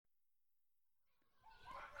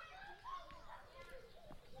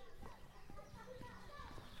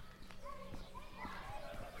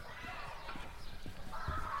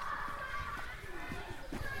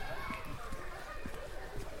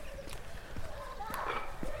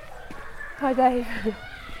Hi Dave.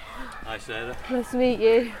 Hi Sarah. Nice to meet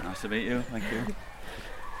you. Nice to meet you, thank you.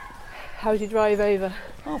 How was your drive over?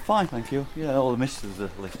 Oh, fine, thank you. Yeah, all the mist has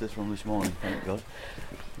lifted from this morning, thank God.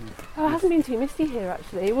 Oh, it hasn't been too misty here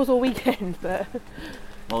actually. It was all weekend, but...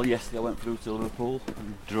 Well, yesterday I went through to Liverpool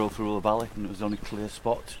and drove through the valley and it was only clear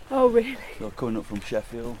spots. Oh, really? So coming up from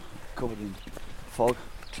Sheffield, covered in fog,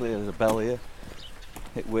 clear as a bell here,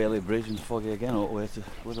 hit Whaley Bridge and foggy again all the way to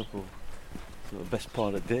Liverpool. So the best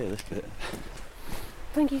part of the day, this bit.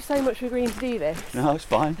 Thank you so much for agreeing to do this. No, it's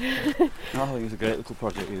fine. No, I think it's a great little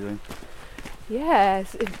project you're doing. Yeah,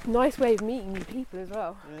 it's a nice way of meeting new people as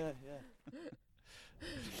well. Yeah.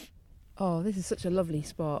 Oh, this is such a lovely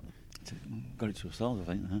spot. Got it to ourselves,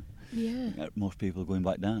 I think, huh? Yeah. Most people are going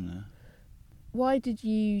back down there. Why did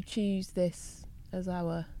you choose this as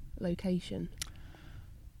our location?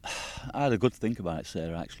 I had a good think about it,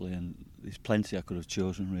 Sarah, actually, and there's plenty I could have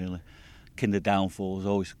chosen, really. Kinder Downfall is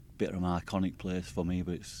always a bit of an iconic place for me,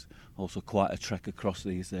 but it's also quite a trek across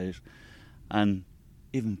these days. And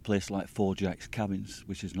even a place like Four Jacks Cabins,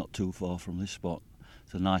 which is not too far from this spot.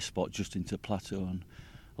 It's a nice spot just into Plateau and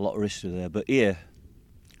a lot of history there. But here,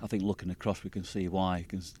 I think looking across we can see why.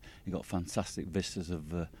 You've got fantastic vistas of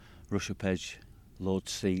Rushup Edge, Lord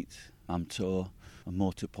Seat, Amtor, and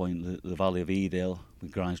more to point the Valley of Edale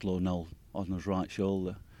with Grimeslow Knoll on his right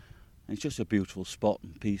shoulder. And it's just a beautiful spot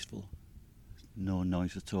and peaceful. No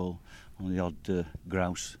noise at all. Only the odd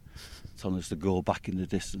grouse telling us to go back in the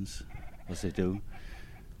distance, as they do.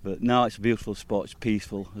 But no, it's a beautiful spot, it's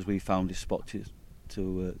peaceful, as we found this spot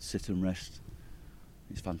to sit and rest.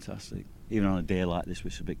 It's fantastic. Even on a day like this,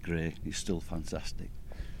 which is a bit grey, it's still fantastic.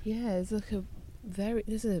 Yeah, it's like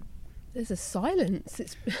there's a silence.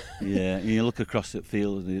 It's Yeah, and you look across the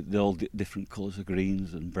field, they're all different colours of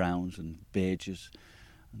greens and browns and beiges.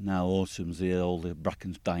 Now autumn's here, all the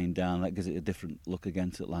bracken's dying down. That gives it a different look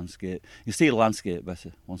again to the landscape. You see the landscape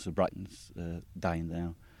better once the bracken's dying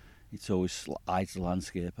down. It's always hides the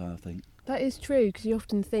landscape, I think. That is true, because you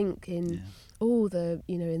often think in in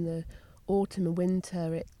the autumn and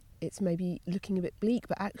winter it's maybe looking a bit bleak,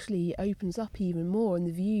 but actually it opens up even more and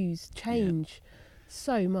the views change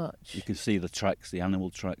so much. You can see the tracks, the animal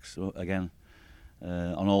tracks again.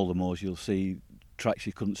 On all the moors you'll see tracks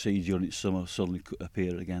you couldn't see during its summer suddenly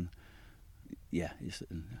appear again. Yeah, it's,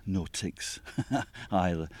 no ticks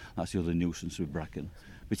either. That's the other nuisance with bracken.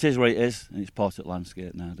 But it is where it is, and it's part of the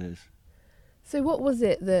landscape nowadays. So what was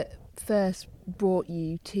it that first brought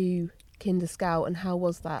you to Kinder Scout, and how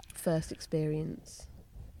was that first experience?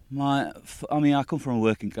 I come from a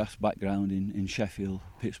working class background in Sheffield,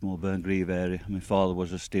 Pitsmoor, Burngreave area. My father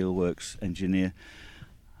was a steelworks engineer,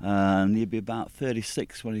 and he'd be about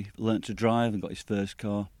 36 when he learnt to drive and got his first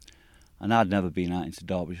car. And I'd never been out into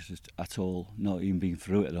Derbyshire at all, not even been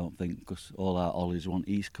through it, I don't think, because all our ollies were on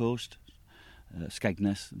East Coast,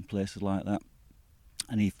 Skegness and places like that.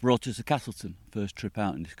 And he brought us to Castleton, first trip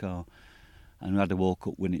out in his car, and we had to walk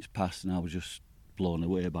up Winnets Pass, and I was just blown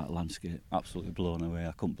away by the landscape, absolutely blown away.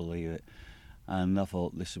 I couldn't believe it, and I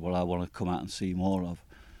thought, this is what I want to come out and see more of.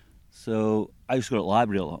 So I used to go to the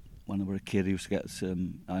library a lot. When I was a kid, I used to get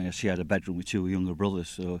I shared a bedroom with two younger brothers,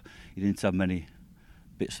 so you didn't have many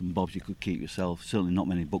bits and bobs you could keep yourself, certainly not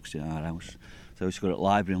many books in our house. So I used to go to the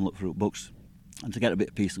library and look through books, and to get a bit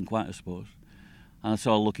of peace and quiet, I suppose. And I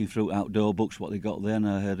started looking through outdoor books, what they got there, and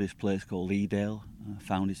I heard this place called Edale. I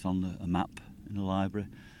found it on a map in the library,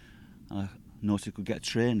 and I noticed you could get a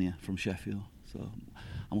train here from Sheffield. So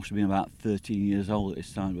I must have been about 13 years old at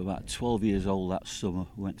this time, but about 12 years old that summer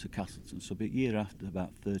we went to Castleton. So a year after,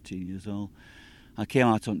 about 13 years old. I came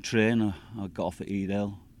out on train, I got off at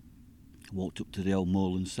Edale, walked up to the old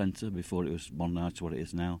Moorland Centre before it was modernised to what it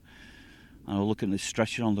is now. And I was looking at this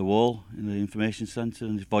stretcher on the wall in the information centre,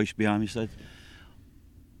 and this voice behind me said,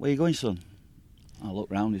 "Where are you going, son?" I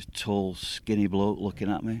looked round, this tall, skinny bloke looking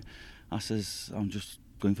at me. I says, "I'm just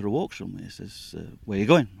going for a walk somewhere." He says, "Where are you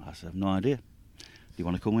going?" I said, "I've no idea. Do you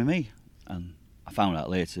want to come with me?" And I found out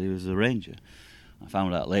later he was a ranger. I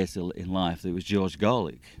found out later in life that it was George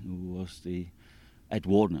Garlick, who was the head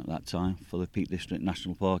warden at that time for the Peak District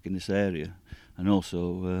National Park in this area, and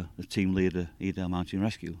also the team leader, Edale Mountain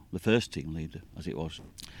Rescue, the first team leader as it was.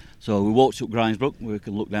 So we walked up Grimesbrook, where we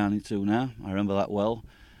can look down into now. I remember that well.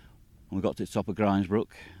 When we got to the top of Grimesbrook,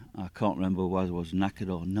 I can't remember whether I was knackered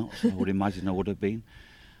or not, so I would imagine I would have been.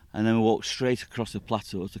 And then we walked straight across the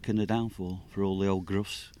plateau to Kinder Downfall for all the old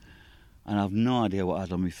gruffs. And I've no idea what I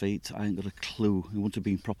had on my feet. I ain't got a clue. It wouldn't have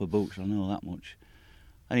been proper boots, I know that much.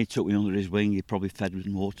 And he took me under his wing. He probably fed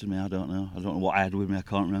and watered me, I don't know. I don't know what I had with me, I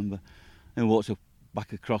can't remember. Then we walked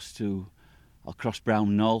back across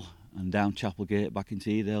Brown Knoll and down Chapel Gate back into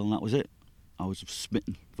Edale, and that was it. I was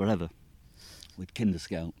smitten forever. with Kinder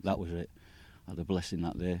Scout. That was it. I had a blessing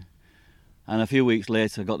that day. And a few weeks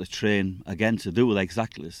later, I got the train again to do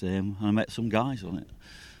exactly the same, and I met some guys on it.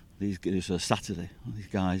 It was a Saturday. These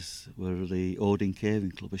guys were the Odin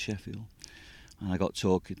Caving Club of Sheffield. And I got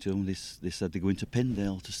talking to them. They said they're going to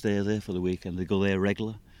Pindale to stay there for the weekend. They go there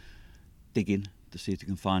regular, digging to see if they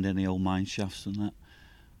can find any old mine shafts and that.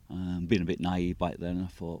 Being a bit naive back then, I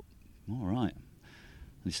thought, all right.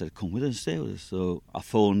 And he said, come with us and stay with us. So I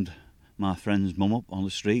phoned my friend's mum up on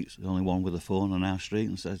the street, the only one with a phone on our street,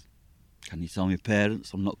 and said, can you tell my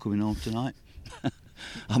parents I'm not coming home tonight?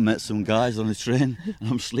 I met some guys on the train and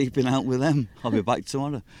I'm sleeping out with them. I'll be back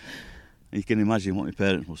tomorrow. You can imagine what my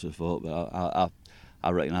parents must have thought, but I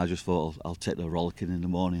reckon I just thought I'll take the rollicking in the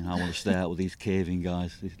morning. I want to stay out with these caving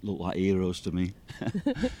guys. They look like heroes to me.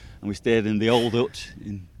 And we stayed in the old hut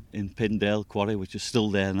in Pindale Quarry, which is still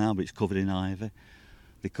there now, but it's covered in ivy.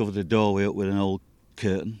 They covered the doorway up with an old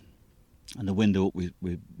curtain and the window up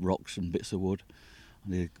with rocks and bits of wood.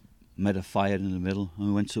 And they made a fire in the middle, and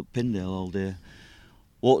we went up Pindale all day.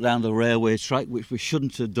 Walked down the railway track, which we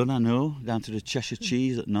shouldn't have done, I know, down to the Cheshire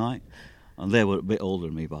Cheese at night. And they were a bit older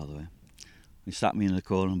than me, by the way. They sat me in the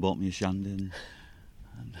corner and bought me a shandy. And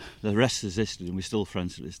the rest is history, and we're still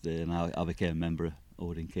friends to this day. And I became a member of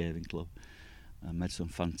Odin Caving Club. I made some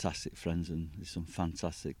fantastic friends and some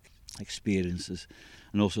fantastic experiences.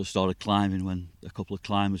 And also started climbing when a couple of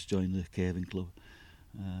climbers joined the caving club.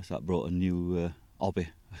 So that brought a new hobby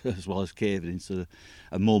as well as caving into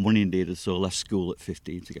more money needed, so I left school at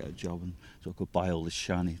 15 to get a job, and so I could buy all this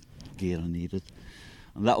shiny gear I needed.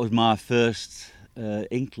 And that was my first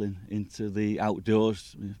inkling into the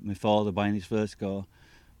outdoors. My father buying his first car,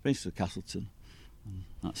 Prince of Castleton, and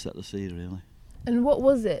that set the seed really. And what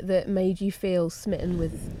was it that made you feel smitten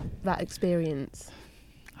with that experience?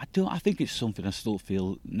 I think it's something I still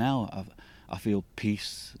feel now. I feel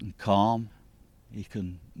peace and calm. You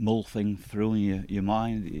can mull things through in your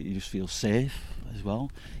mind. You just feel safe as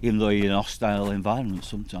well, even though you're in a hostile environment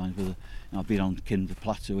sometimes. I've been on Kinder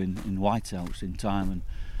Plateau in whiteouts in time,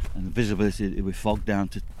 and the visibility with fog down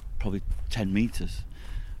to probably 10 metres,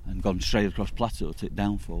 and gone straight across plateau to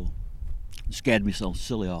downfall. And scared myself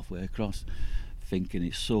silly halfway across, thinking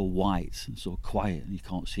it's so white and so quiet and you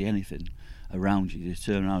can't see anything around you. You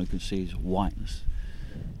turn around and you can see this whiteness.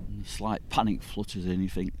 Slight panic flutters in, you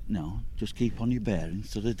think, no, just keep on your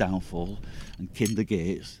bearings to the downfall and Kinder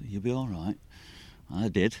Gates, you'll be all right. And I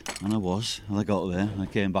did, and I was, and I got there, and I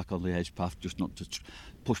came back on the edge path just not to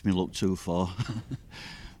push me luck too far.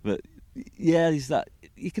 But yeah, there's that.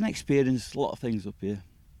 You can experience a lot of things up here.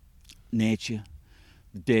 Nature,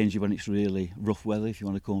 the danger when it's really rough weather, if you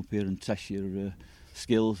want to come up here and test your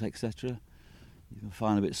skills, etc. You can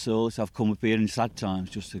find a bit of solace. I've come up here in sad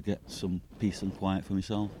times just to get some peace and quiet for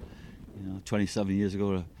myself. 27 years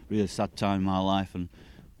ago, a really sad time in my life, and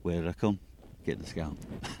where did I come? Kinder Scout.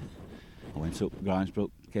 I went up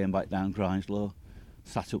Grimesbrook, came back down Grimeslow,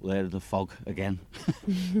 sat up there in the fog again,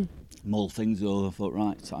 mulled things over. I thought,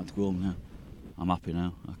 right, it's time to go home now. I'm happy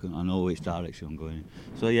now. I know which direction I'm going in.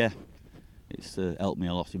 So yeah, it's helped me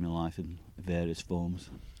a lot in my life in various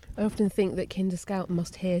forms. I often think that Kinder Scout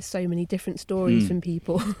must hear so many different stories from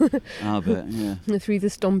people. I bet, yeah. Through the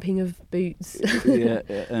stomping of boots. Yeah,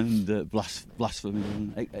 and blasphemy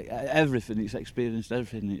and everything. It's experienced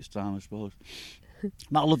everything in its time, I suppose.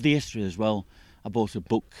 But I love the history as well. I bought a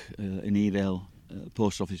book in Edale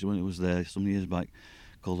post office when it was there some years back,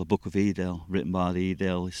 called The Book of Edale, written by the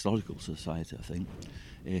Edale Historical Society, I think.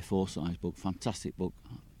 A4 size book, fantastic book.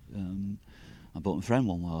 I bought my friend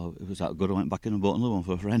one while it was that good. I went back in and bought another one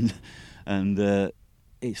for a friend, and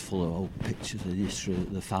it's full of old pictures of the history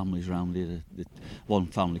of the families around here. The one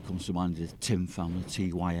family comes to mind, the Tim family,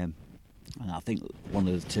 TYM, and I think one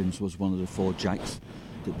of the Tims was one of the 4 Jacks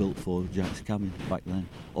that built 4 Jacks cabin back then,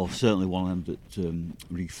 or certainly one of them that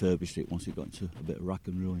refurbished it once it got into a bit of rack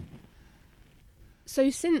and ruin. So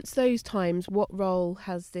since those times, what role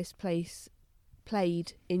has this place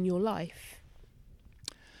played in your life?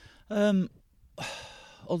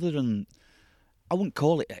 Other than, I wouldn't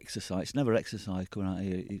call it exercise. It's never exercise coming out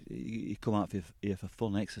here. You come out here for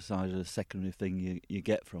fun. Exercise is a secondary thing you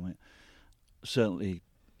get from it. Certainly,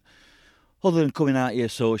 other than coming out here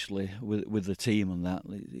socially with the team and that,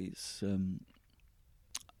 it's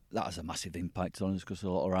that has a massive impact on us, because a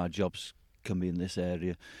lot of our jobs can be in this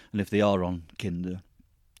area, and if they are on Kinder,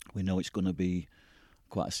 we know it's going to be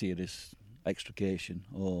quite a serious extrication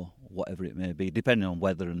or whatever it may be, depending on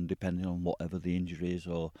weather and depending on whatever the injury is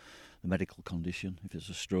or the medical condition. If it's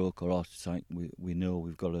a stroke or heart attack, we know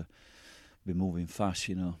we've got to be moving fast,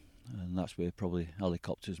 and that's where probably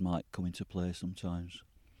helicopters might come into play sometimes.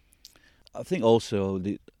 I think also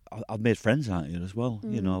I've made friends out here as well.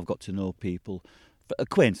 You know, I've got to know people,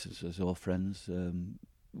 acquaintances or friends.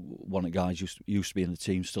 One of the guys used to be in the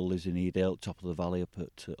team, still lives in Edale, top of the valley up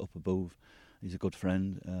at Upper Bove. He's a good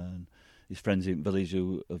friend, and his friends in the village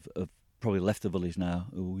who have probably left the village now,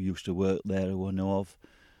 who used to work there, who I know of.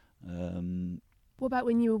 What about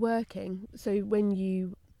when you were working? So when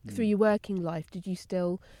you, through your working life, did you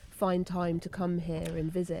still find time to come here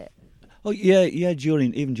and visit? Oh yeah.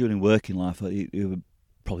 During working life, it were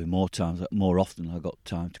probably more often I got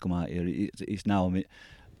time to come out here. It's now, I mean,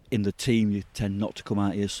 in the team you tend not to come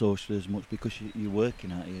out here socially as much because you're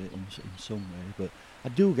working out here in some way. But I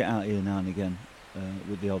do get out here now and again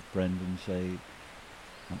with the odd friend and say,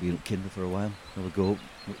 I've been up Kinder for a while. Have a go.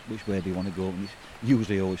 Which way do you want to go? And it's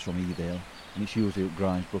usually always from Edale, and it's usually up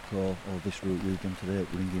Grimesbrook or this route we've done today up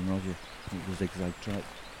Ringing Roger. It's a zigzag track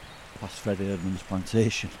past Fred Erdman's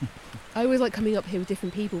plantation. I always like coming up here with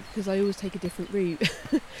different people because I always take a different route.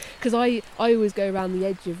 Because I always go around the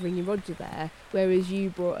edge of Ringing Roger there, whereas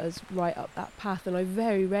you brought us right up that path, and I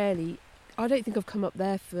very rarely, I don't think I've come up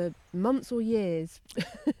there for months or years.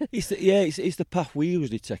 It's the path we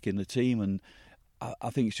usually take in the team, and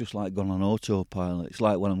I think it's just like going on autopilot. It's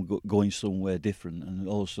like when I'm going somewhere different, and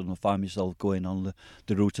all of a sudden I find myself going on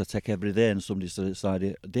the route I take every day, and somebody said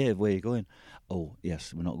outside, Dave, where are you going? Oh,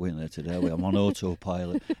 yes, we're not going there today. I'm on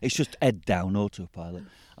autopilot. It's just head down autopilot.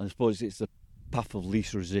 And I suppose it's the path of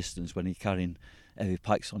least resistance when you're carrying heavy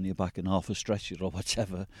packs on your back and half a stretcher or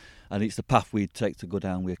whatever. And it's the path we'd take to go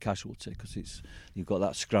down with a casualty, because you've got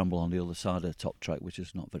that scramble on the other side of the top track, which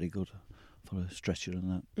is not very good for a stretcher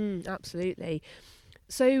and that. Absolutely.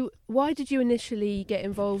 So why did you initially get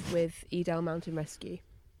involved with Edale Mountain Rescue?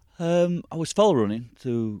 I was fell running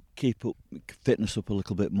to keep fitness up a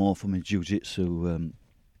little bit more for my jiu-jitsu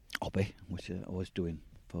hobby, which I was doing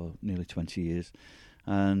for nearly 20 years.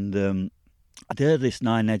 And I'd heard this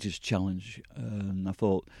Nine Edges challenge, and I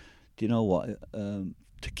thought, do you know what,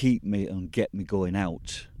 to keep me and get me going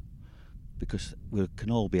out, because we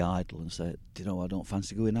can all be idle and say, do you know, I don't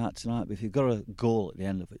fancy going out tonight. But if you've got a goal at the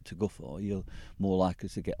end of it to go for, you're more likely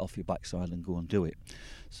to get off your backside and go and do it.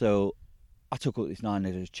 So I took up this 9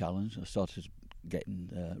 Edges challenge. I started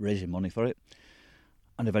raising money for it,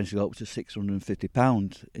 and eventually got up to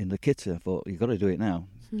 £650 in the kit. I thought, you've got to do it now.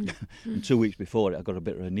 And 2 weeks before it, I got a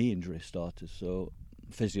bit of a knee injury started, so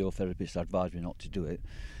physiotherapist advised me not to do it.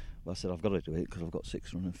 But I said, I've got to do it because I've got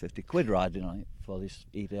 £650 riding on it for this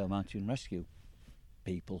Edale Mountain Rescue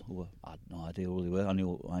people who I had no idea who they were. I knew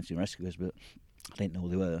what Mountain Rescue was, but I didn't know who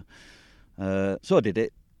they were. So I did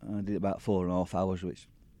it. I did about 4.5 hours, which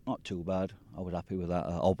not too bad. I was happy with that.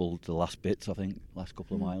 I hobbled the last bits, I think, last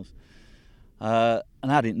couple of miles.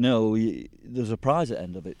 And I didn't know there was a prize at the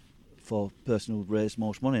end of it for the person who raised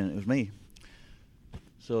most money, and it was me.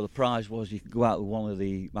 So the prize was you could go out with one of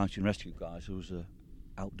the Mountain Rescue guys who was an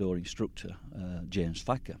outdoor instructor, James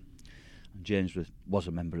Thacker. And James was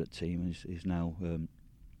a member of the team. He's now an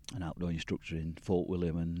outdoor instructor in Fort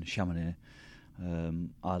William and Chamonix,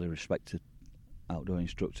 highly respected outdoor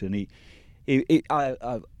instructor. And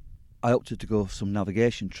I opted to go for some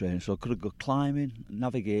navigation training, so I could have gone climbing,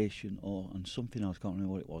 navigation, and something else. I can't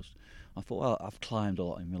remember what it was. I thought, well, I've climbed a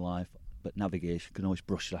lot in my life, but navigation, can always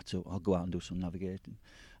brush that up. I'll go out and do some navigating.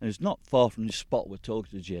 And it's not far from this spot we're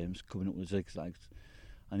talking to James, coming up with zigzags.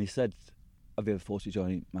 And he said, have you ever thought of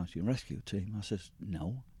joining the Mountain Rescue team? I said,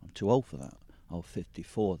 no, I'm too old for that. I was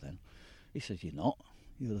 54 then. He said, you're not.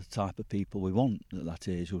 You're the type of people we want at that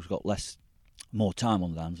age, who's got more time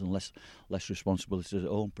on their hands and less responsibilities at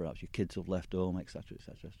home. Perhaps your kids have left home, etc.,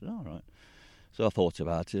 etc. I said, all right. So I thought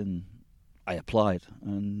about it and I applied,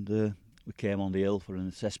 and we came on the hill for an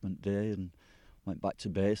assessment day and went back to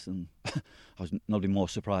base, and I was nobody more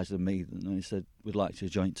surprised than me. And he said, we'd like to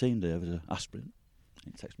join team day as an aspirant.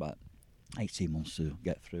 It takes about 18 months to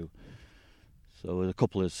get through. So a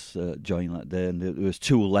couple of us joined that day, and there was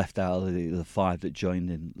 2 left out of the 5 that joined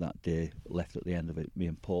in that day, left at the end of it, me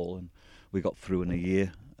and Paul, and we got through in a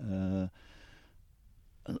year. And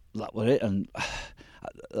that was it. And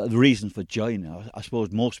the reason for joining, I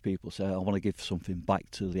suppose most people say, I want to give something back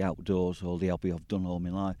to the outdoors or the hobby I've done all my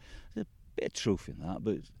life. There's a bit of truth in that,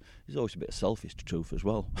 but there's always a bit of selfish truth as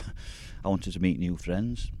well. I wanted to meet new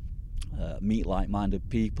friends, meet like-minded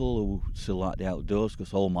people who still like the outdoors,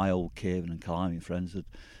 because all my old caving and climbing friends had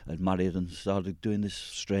married and started doing this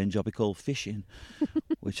strange hobby called fishing,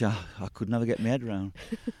 which I could never get my head around.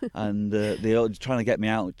 And they were trying to get me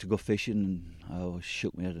out to go fishing, and I always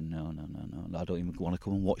shook my head and no, I don't even want to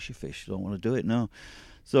come and watch you fish. I don't want to do it, no.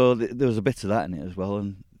 So there was a bit of that in it as well,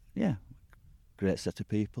 and yeah, great set of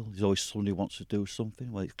people. There's always somebody who wants to do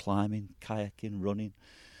something, whether it's climbing, kayaking, running,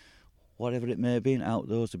 whatever it may be,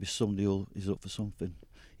 outdoors, there'll be somebody who is up for something.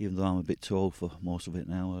 Even though I'm a bit too old for most of it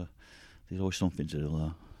now, there's always something to do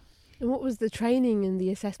there. And what was the training and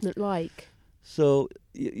the assessment like? So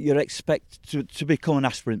you're expected to become an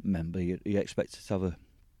aspirant member. You're expected to have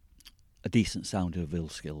a decent sounding of hill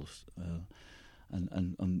skills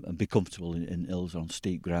and be comfortable in hills on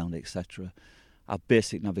steep ground, etc. Have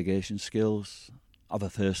basic navigation skills. Have a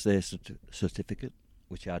first aid certificate,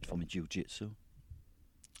 which I had from jiu-jitsu.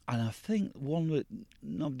 And I think one that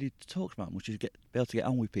nobody talks about much is be able to get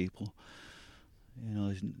on with people. You know,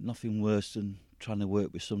 there's nothing worse than trying to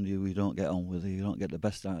work with somebody who you don't get on with, or you don't get the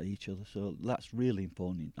best out of each other. So that's really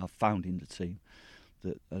important. I've found in the team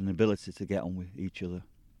that an ability to get on with each other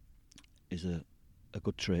is a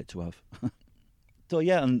good trait to have. So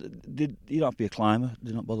yeah, and you don't have to be a climber.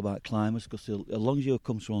 Do not bother about climbers, because as long as you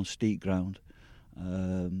come from on steep ground,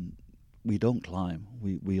 we don't climb.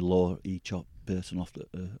 We lower each person off the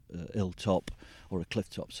hill top or a cliff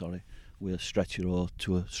top, with a stretcher or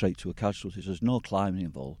straight to a casualty. So there's no climbing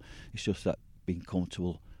involved. It's just that being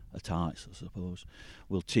comfortable at heights, I suppose.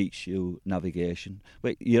 We'll teach you navigation,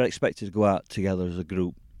 but you're expected to go out together as a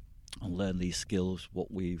group and learn these skills,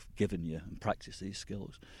 what we've given you, and practice these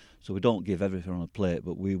skills. So we don't give everything on a plate,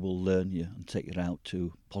 but we will learn you and take you out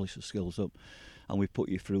to polish the skills up. And we put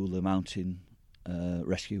you through the mountain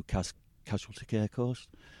rescue casualty care course,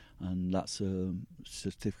 and that's a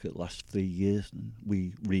certificate that lasts 3 years, and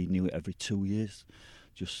we renew it every 2 years,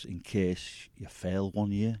 just in case you fail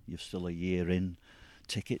 1 year, you're still a year in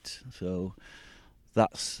ticket. So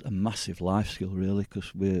that's a massive life skill, really,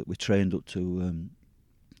 because we're trained up to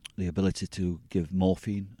the ability to give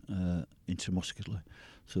morphine intramuscularly.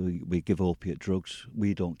 So we give opiate drugs.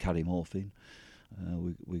 We don't carry morphine.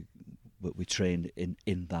 But we train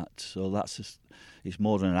in that. So it's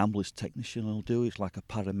more than an ambulance technician will do. It's like a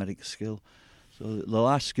paramedic skill. So the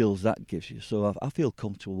life skills that gives you. So I feel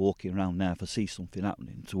comfortable walking around now if I see something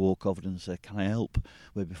happening, to walk over and say, can I help?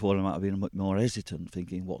 Where before I might have been a bit more hesitant,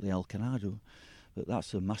 thinking, what the hell can I do? But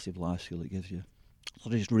that's a massive life skill it gives you. So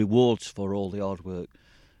there's rewards for all the hard work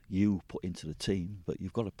you put into the team, but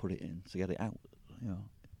you've got to put it in to get it out. You know,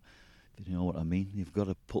 if you know what I mean. You've got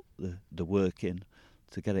to put the work in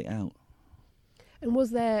to get it out. And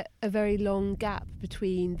was there a very long gap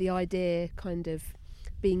between the idea kind of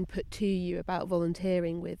being put to you about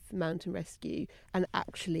volunteering with Mountain Rescue and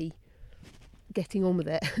actually getting on with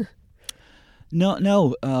it?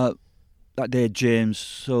 No. That day, James,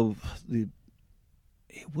 so it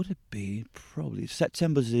would have been probably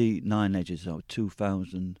September's the Nine Edges of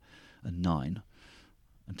 2009,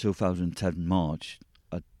 and 2010 March,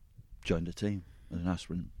 I joined the team as an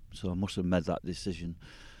aspirant. So I must have made that decision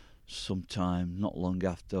sometime not long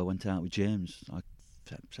after I went out with James. I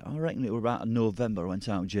reckon it was about November I went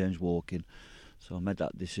out with James walking. So I made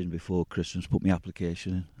that decision before Christmas, put my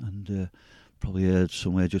application in, and probably heard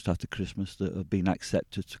somewhere just after Christmas that I've been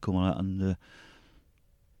accepted to come out and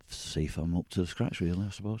see if I'm up to the scratch, really, I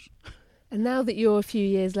suppose. And now that you're a few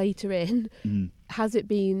years later in, has it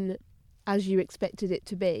been as you expected it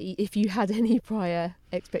to be, if you had any prior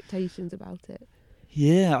expectations about it?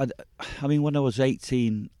 Yeah, I mean, when I was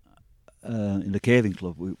 18 in the caving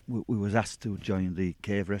club, we was asked to join the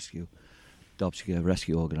Cave Rescue, Derbyshire Cave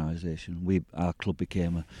Rescue Organisation. Our club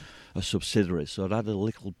became a subsidiary, so I'd had a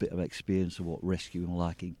little bit of experience of what rescuing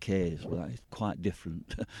like in caves, but that is quite different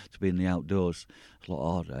to being in the outdoors. It's a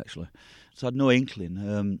lot harder, actually. So I had no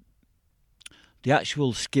inkling. The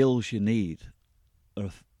actual skills you need,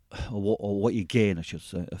 or what you gain, I should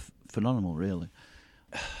say, are phenomenal, really.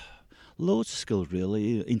 Loads of skills,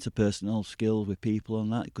 really, interpersonal skills with people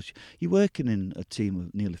and that, because you're working in a team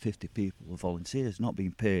of nearly 50 people, of volunteers, not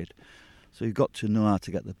being paid. So you've got to know how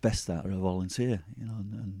to get the best out of a volunteer, you know,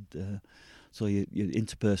 and so your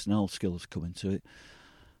interpersonal skills come into it.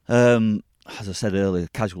 As I said earlier,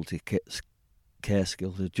 casualty care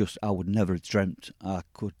skills I would never have dreamt I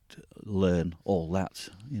could learn all that,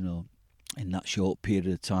 you know, in that short period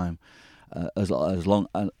of time,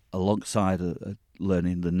 alongside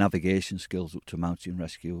learning the navigation skills up to mountain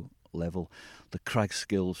rescue level, the crag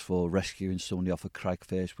skills for rescuing somebody off a crag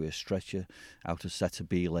face with a stretcher, how to set a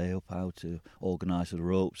belay up, how to organise the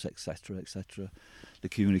ropes, etc., etc. The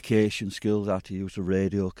communication skills, how to use the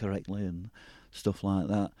radio correctly and stuff like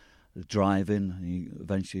that. The driving,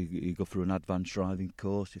 eventually you go through an advanced driving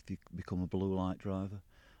course if you become a blue light driver,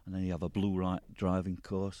 and then you have a blue light driving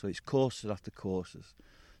course. So it's courses after courses.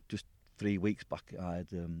 Just 3 weeks back, I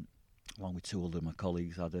had, along with two other my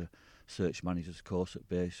colleagues, had a search manager's course at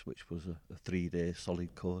base, which was a 3-day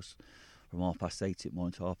solid course from 8:30 in the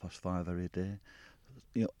morning to 5:30 every day.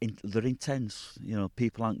 they're intense.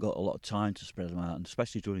 People haven't got a lot of time to spread them out, and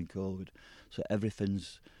especially during COVID. So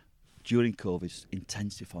everything's during COVID's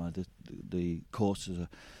intensified. The courses are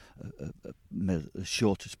made as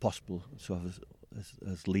short as possible, to have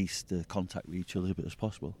as least contact with each other as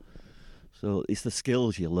possible. So it's the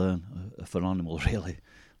skills you learn are phenomenal, really.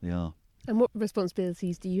 They are. And what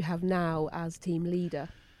responsibilities do you have now as team leader?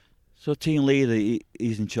 So team leader,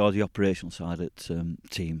 he's in charge of the operational side at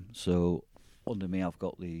team. So under me, I've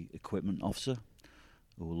got the equipment officer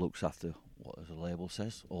who looks after what as the label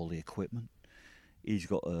says, all the equipment. He's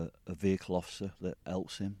got a vehicle officer that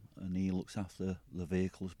helps him, and he looks after the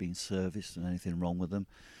vehicles being serviced and anything wrong with them.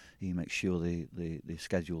 He makes sure the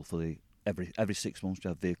schedule for every 6 months to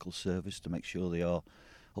have vehicles serviced to make sure they are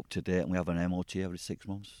up to date, and we have an MOT every 6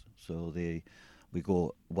 months, so we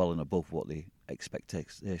go well and above what the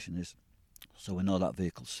expectation is, so we know that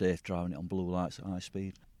vehicle's safe, driving it on blue lights at high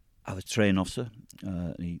speed. I have a training officer.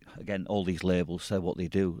 Again, all these labels say what they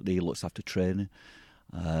do. He looks after training,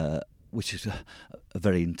 which is a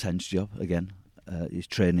very intense job. Again, he's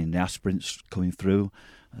training the aspirants coming through,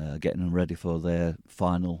 getting them ready for their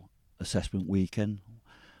final assessment weekend,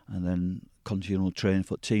 and then continual training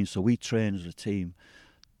for the team. So we train as a team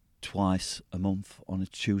twice a month on a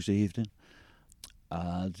Tuesday evening.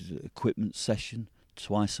 There's an equipment session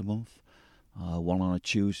twice a month, one on a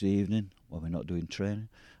Tuesday evening when we're not doing training,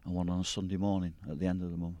 and one on a Sunday morning at the end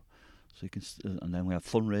of the month. So you can, and then we have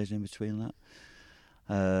fundraising in between that.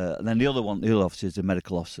 And then the other officer is the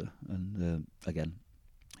medical officer, and again,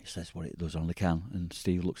 he says what it does on the can, and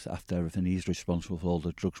Steve looks after everything. He's responsible for all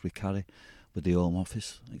the drugs we carry with the Home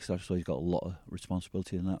Office, etc. So he's got a lot of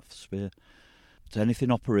responsibility in that sphere. So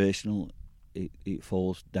anything operational, it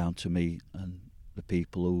falls down to me and the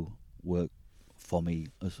people who work for me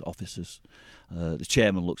as officers. The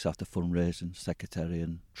chairman looks after fundraising, secretary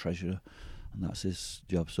and treasurer, and that's his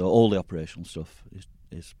job. So all the operational stuff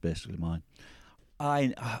is basically mine.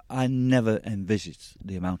 I never envisaged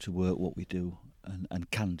the amount of work what we do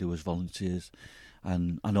and can do as volunteers.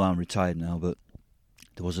 And I know I'm retired now, but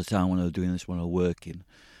there was a time when I was doing this, when I was working,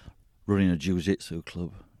 running a jiu-jitsu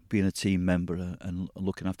club, being a team member and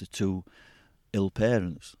looking after two ill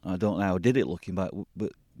parents. I don't know how I did it looking back,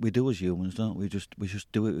 but we do as humans, don't we? We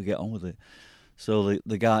just do it, we get on with it. So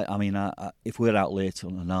the guy, I mean, if we're out late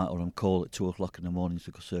on a night or I'm called at 2 o'clock in the morning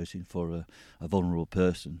to go searching for a vulnerable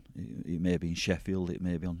person, it may be in Sheffield, it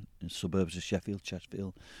may be in suburbs of Sheffield,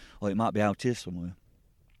 Chesterfield, or it might be out here somewhere.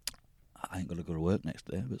 I ain't got to go to work next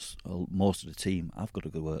day, but most of the team, I've got to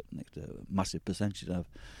go to work next day. A massive percentage have.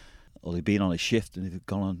 Or they've been on a shift and they've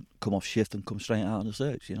come off shift and come straight out on the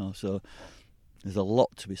search, So there's a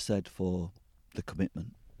lot to be said for the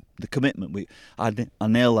commitment. The commitment, I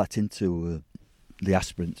nail that into the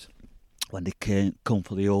aspirants when they come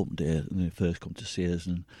for the open day and they first come to see us,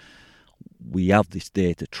 and we have this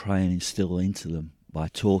day to try and instill into them by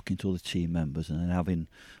talking to the team members and then having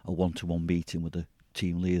a one-to-one meeting with the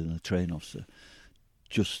team leader and the training officer,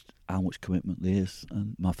 just how much commitment there is.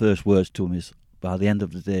 And my first words to him is, by the end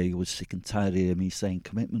of the day, he was sick and tired of hearing me saying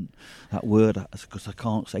commitment, that word, because I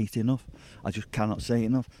can't say it enough. I just cannot say it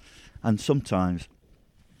enough. And sometimes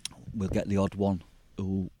we'll get the odd one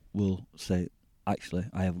who will say, actually,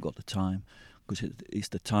 I haven't got the time, because it's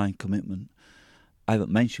the time commitment. I haven't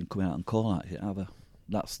mentioned coming out and call out yet, have I?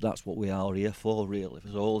 That's what we are here for, really.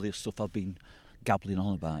 Because all this stuff I've been gabbling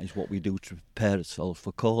on about is what we do to prepare ourselves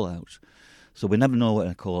for call-outs. So we never know where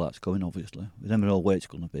a call-out's going, obviously. We never know where it's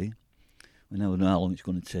going to be. We never know how long it's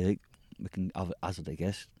going to take. We can have it hazard a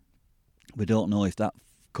guess. We don't know if that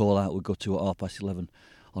call-out we go to at 11:30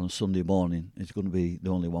 on a Sunday morning is going to be the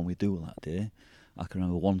only one we do that day. I can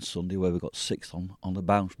remember one Sunday where we got 6 on the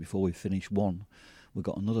bounce before we finished one. We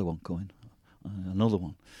got another one coming, another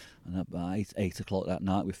one. And about 8 o'clock that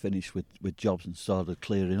night we finished with jobs and started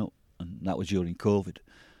clearing up. And that was during COVID.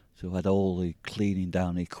 So we had all the cleaning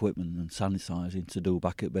down the equipment and sanitising to do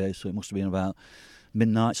back at base. So it must have been about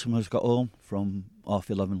midnight some of us got home from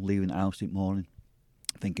 11:30, leaving the house in the morning,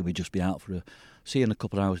 thinking we'd just be out for see you in a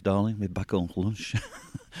couple of hours, darling, we're back home for lunch.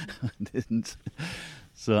 Didn't.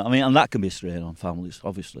 So, I mean, and that can be a strain on families,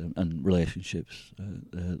 obviously, and relationships.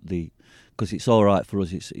 Because it's all right for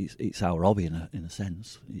us, it's our hobby in a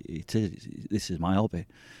sense. It is. This is my hobby,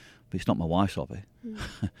 but it's not my wife's hobby.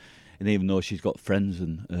 And even though she's got friends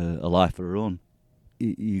and a life of her own,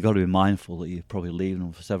 you've got to be mindful that you're probably leaving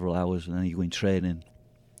them for several hours, and then you're going training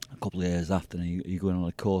a couple of years after, and you're going on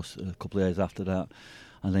a course a couple of years after that,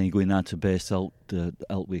 and then you're going down to base help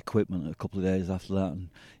with equipment a couple of days after that, and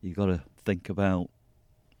you've got to think about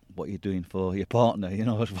what you're doing for your partner,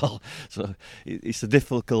 as well. So it's a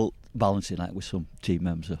difficult balancing act with some team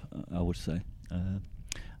members, I would say.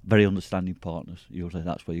 Very understanding partners. Usually,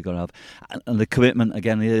 that's what you've got to have. And the commitment,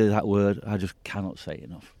 again, that word, I just cannot say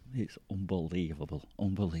enough. It's unbelievable.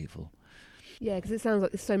 Yeah, because it sounds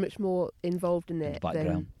like there's so much more involved in it. In the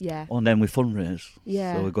background. Yeah. And then we fundraise.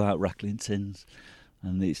 Yeah. So we go out rattling tins.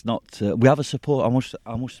 And it's not. We have a support.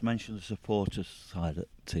 I must mention the supporters side of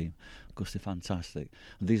the team because they're fantastic.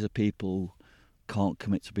 And these are people who can't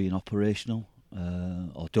commit to being operational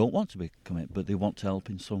or don't want to be commit, but they want to help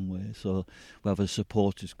in some way. So we have a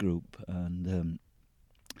supporters group, and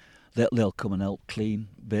they'll come and help clean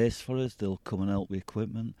base for us. They'll come and help with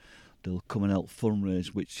equipment. They'll come and help fundraise,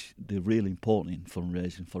 which they're really important in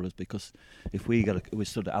fundraising for us because if we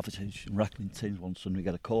stood at Average and rattling tins once and we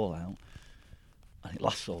get a call out. And it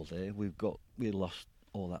lasts all day. We lost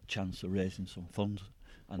all that chance of raising some funds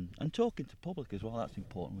and talking to public as well. That's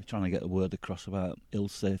important. We're trying to get the word across about ill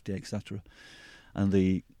safety, etc. And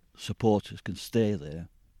the supporters can stay there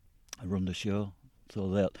and run the show.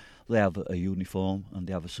 So they have a uniform and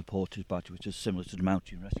they have a supporters badge, which is similar to the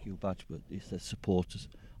Mountain Rescue badge, but it's their supporters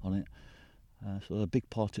on it. So they're a big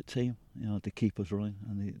part of the team. You know, they keep us running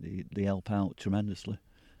and they help out tremendously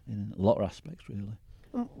in a lot of aspects, really.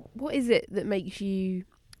 What is it that makes you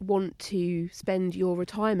want to spend your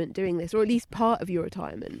retirement doing this, or at least part of your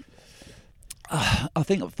retirement? I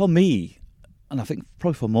think for me, and I think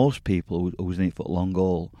probably for most people who's in it for long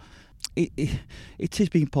haul, it is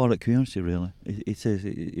being part of the community, really. It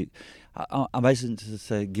is. I'm hesitant to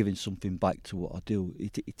say giving something back to what I do.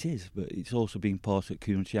 It is, but it's also being part of the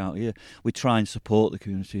community out here. We try and support the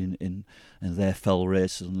community in their fell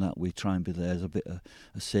races and that. We try and be there as a bit of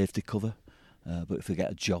a safety cover. But if we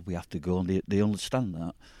get a job, we have to go, and they understand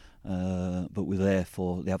that. But we're there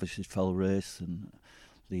for the Average Fell race and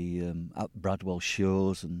the Bradwell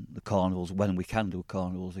shows and the carnivals. When we can do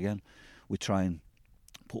carnivals again, we try and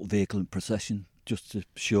put a vehicle in procession just to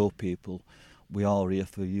show people we are here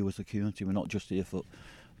for you as a community. We're not just here for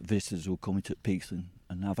visitors who come into peaks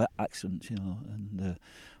and have accidents, you know. And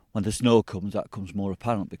when the snow comes, that comes more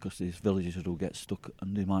apparent because there's villagers who get stuck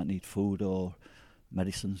and they might need food or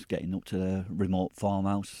medicines getting up to their remote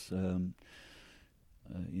farmhouse.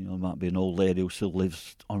 You know, there might be an old lady who still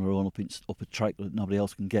lives on her own up a track that nobody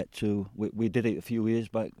else can get to. We did it a few years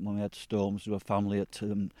back when we had storms. There was a family at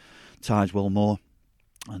Tideswell Moor,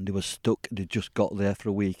 and they were stuck. They just got there for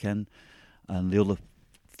a weekend, and the other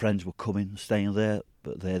friends were coming, staying there,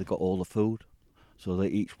 but they'd got all the food. So they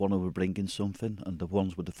each one were bringing something, and the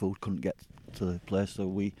ones with the food couldn't get to the place. So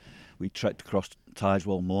we trekked across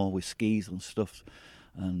Tideswell Moor with skis and stuff.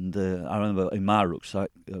 And I remember in my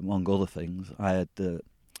rucksack, among other things, I had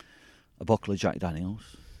a bottle of Jack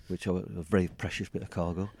Daniels, which was a very precious bit of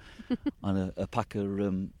cargo, and a pack of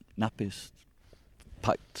nappies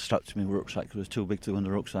strapped to my rucksack because it was too big to go in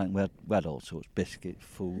the rucksack. And we had all sorts, biscuit,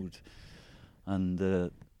 food, and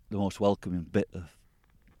the most welcoming bit of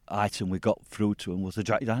item we got through to them was the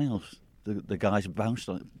Jack Daniels. The guys pounced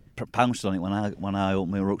on it when I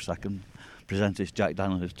opened my rucksack and presented this Jack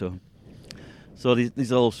Daniels to them. So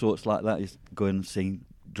there's all sorts like that. Is going and seeing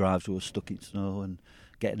drives who are stuck in snow and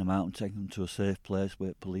getting them out and taking them to a safe place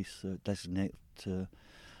where police designate a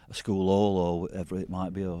school hall or whatever it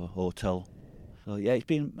might be, or a hotel. So yeah,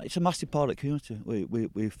 it's a massive part of the community.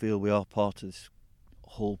 We feel we are part of this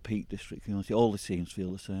whole Peak District community. All the teams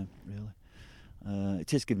feel the same, really.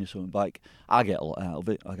 It is giving you something back. I get a lot out of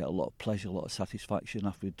it. I get a lot of pleasure, a lot of satisfaction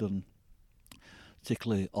after we've done a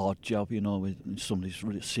particularly hard job, you know, with somebody's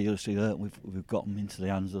really seriously hurt. We've got them into the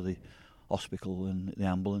hands of the hospital and the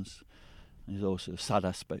ambulance. And there's also a sad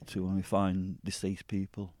aspect to when we find deceased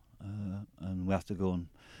people and we have to go and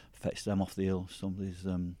fetch them off the hill. Somebody's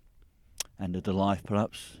ended their life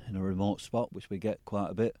perhaps in a remote spot, which we get quite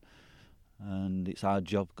a bit. And it's our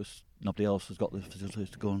job because nobody else has got the facilities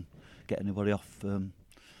to go and get anybody off the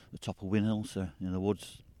top of Win Hills in the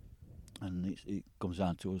woods, and it comes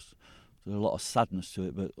down to us. There's a lot of sadness to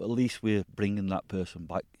it, but at least we're bringing that person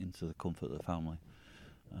back into the comfort of the family,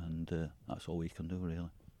 and that's all we can do, really.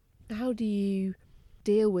 How do you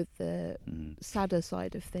deal with the sadder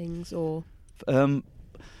side of things, or?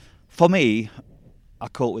 For me, I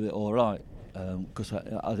cope with it all right because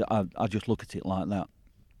I just look at it like that.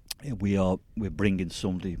 We're bringing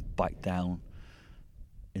somebody back down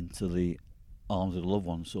into the arms of the loved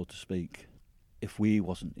ones, so to speak. If we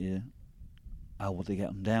wasn't here, how would they get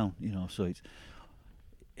them down? You know, so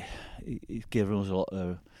it's given us a lot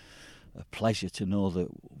of pleasure to know that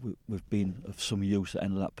we've been of some use at the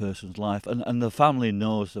end of that person's life, and the family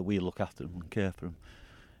knows that we look after them and care for them.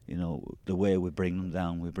 You know, the way we bring them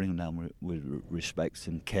down with respect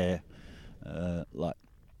and care. Like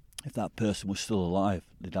if that person was still alive,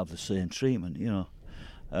 they'd have the same treatment. You know,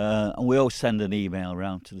 And we always send an email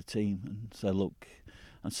around to the team and say, look,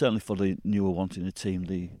 and certainly for the newer ones in the team,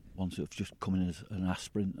 the ones that have just come in as an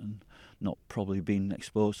aspirant and not probably been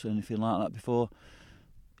exposed to anything like that before,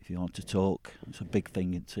 if you want to talk, it's a big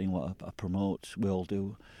thing in the team, what I promote, we all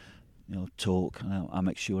do, talk, and I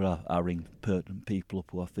make sure I ring pertinent people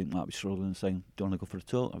up who I think might be struggling and saying, do you want to go for a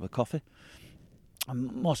talk, have a coffee?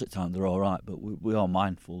 And most of the time they're all right, but we are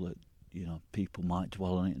mindful that, people might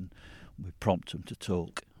dwell on it, and we prompt them to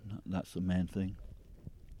talk. That's the main thing.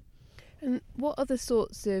 And what other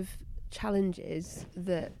sorts of challenges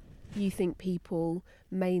that you think people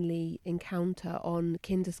mainly encounter on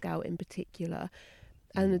Kinderscout in particular,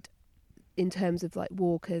 and in terms of like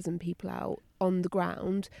walkers and people out on the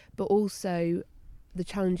ground, but also the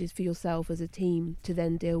challenges for yourself as a team to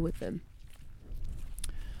then deal with them?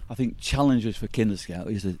 I think challenges for Kinderscout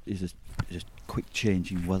is a quick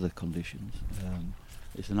changing weather conditions.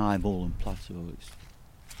 It's an high moorland plateau. It's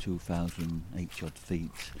 2,008 odd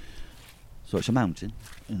feet. So it's a mountain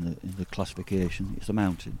in the classification. It's a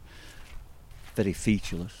mountain, very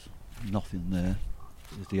featureless, nothing there.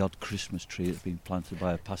 There's the odd Christmas tree that's been planted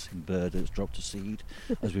by a passing bird that's dropped a seed,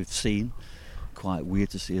 as we've seen. Quite weird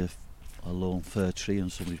to see a lone fir tree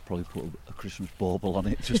and somebody's probably put a Christmas bauble on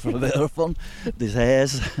it just for a bit of fun. There's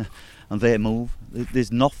hares and they move.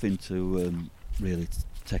 There's nothing to really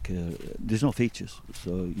there's no features,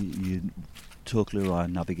 so you totally rely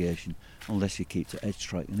on navigation unless you keep to edge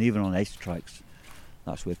track, and even on edge tracks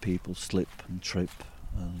that's where people slip and trip.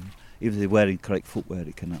 Even if they're wearing correct footwear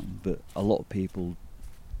it can happen, but a lot of people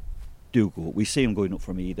do go up. We see them going up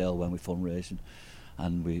from Edale when we're fundraising,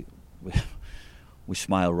 and we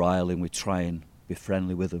smile wryly and we try and be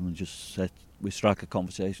friendly with them and just we strike a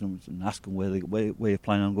conversation and ask them where you're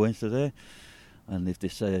planning on going today, and if they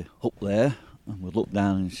say up there, and we look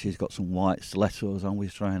down and she's got some white stilettos on, we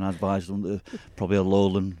try and advise them that probably a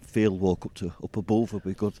lowland field walk up above would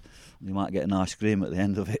be good. You might get an ice cream at the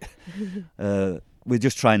end of it. We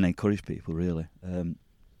just try and encourage people really.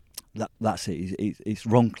 That's it. It's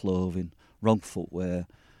wrong clothing, wrong footwear,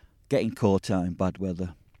 getting caught out in bad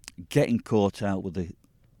weather, getting caught out with the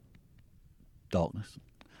darkness,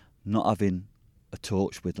 not having a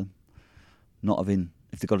torch with them,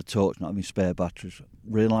 if they've got a torch, not having spare batteries,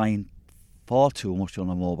 relying far too much on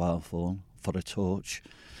a mobile phone for a torch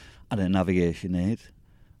and a navigation aid,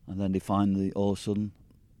 and then they find that all of a sudden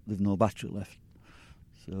there's no battery left.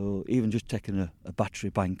 So even just taking a battery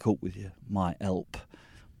bank up with you might help,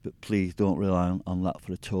 but please don't rely on that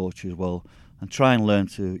for a torch as well, and try and learn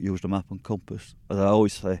to use the map and compass. As I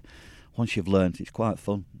always say, once you've learned, it's quite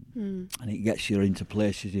fun, and it gets you into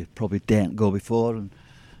places you probably didn't go before, and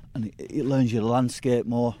it learns your landscape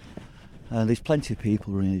more. There's plenty of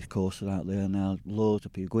people running these courses out there now, loads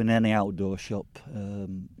of people. Go in any outdoor shop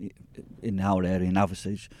in our area, in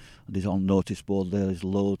Avisage, there's on notice board there's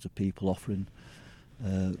loads of people offering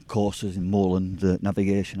courses in moorland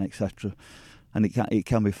navigation, etc. And it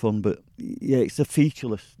can be fun, but yeah, it's the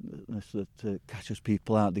featurelessness that catches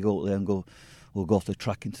people out. They go up there and we'll go off the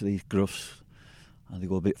track into these groughs, and they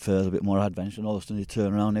go a bit further, a bit more adventure, and all of a sudden they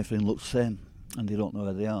turn around, everything looks the same, and they don't know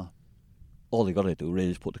where they are. All they've got to do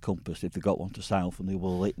really is put the compass, if they've got one to south, and they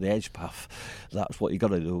will hit the edge path. That's what you've got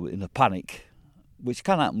to do in a panic, which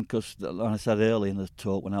can happen because, like I said earlier in the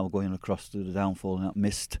talk, when I was going across through the downfall and that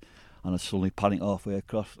mist, and I suddenly panicked halfway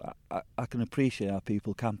across, I can appreciate how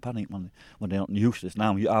people can panic when they're not used to this.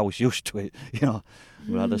 Now I was used to it,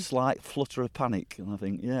 we had a slight flutter of panic, and I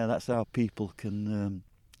think, yeah, that's how people can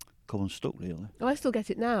come unstuck, really. I still get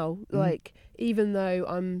it now, like, even though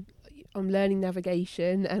I'm learning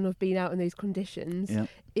navigation and I've been out in those conditions,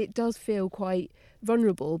 it does feel quite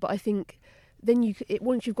vulnerable, but I think then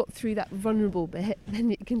once you've got through that vulnerable bit, then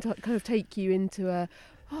it can kind of take you into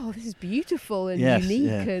this is beautiful and unique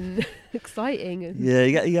and exciting. And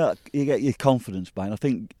you get your confidence back, and I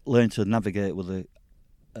think learning to navigate with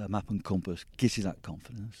a map and compass gives you that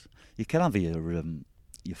confidence. You can have your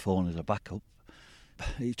phone as a backup.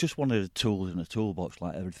 It's just one of the tools in the toolbox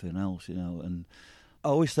like everything else, and I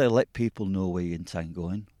always say let people know where you intend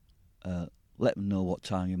going. Let them know what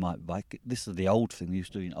time you might be back. This is the old thing we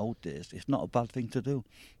used to do in old days. It's not a bad thing to do.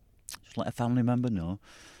 Just let a family member know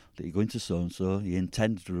that you're going to so-and-so, you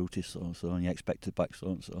intended the route is so-and-so, and you expected back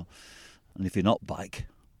so-and-so. And if you're not back,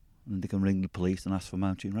 then they can ring the police and ask for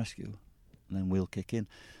mountain rescue. And then we'll kick in.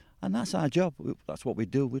 And that's our job. That's what we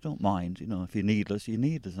do. We don't mind. If you need us, you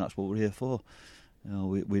need us, and that's what we're here for.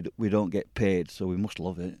 We don't get paid, so we must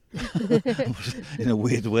love it in a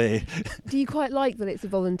weird way. Do you quite like that it's a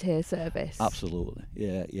volunteer service? Absolutely,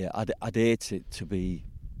 yeah. I'd hate it to be.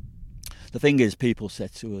 The thing is, people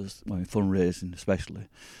said to us, when fundraising especially,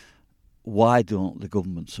 why don't the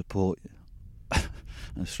government support you?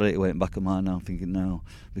 And straight away in the back of my mind, I'm thinking now,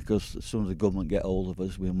 because as soon as the government get hold of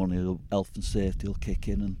us with money, health and safety will kick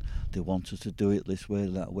in, and they want us to do it this way,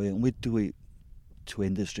 that way, and we'd do it to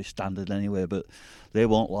industry standard anyway, but they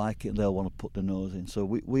won't like it, they'll want to put their nose in. So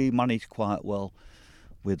we manage quite well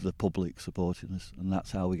with the public supporting us, and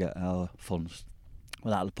that's how we get our funds.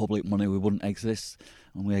 Without the public money, we wouldn't exist,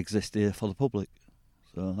 and we exist here for the public.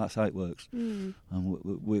 So that's how it works. And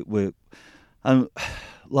we're and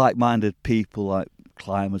like-minded people, like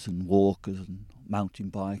climbers and walkers and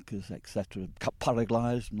mountain bikers, etc.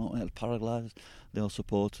 Paragliders, not paragliders, they'll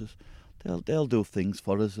support us. They'll do things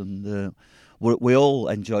for us, and we all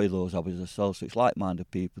enjoy those hobbies ourselves. So it's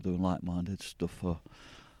like-minded people doing like-minded stuff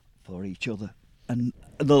for each other. And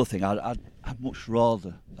another thing, I'd much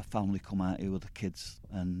rather a family come out here with the kids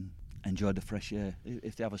and enjoy the fresh air.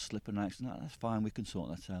 If they have a slip and accident, that's fine, we can sort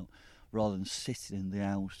that out. Rather than sitting in the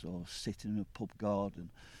house or sitting in a pub garden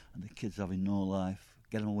and the kids having no life,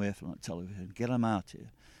 get them away from that television, get them out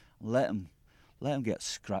here, let them get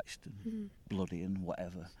scratched and bloody and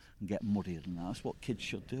whatever, and get muddy and that. That's what kids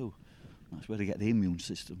should do. That's where they get the immune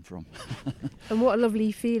system from. And what a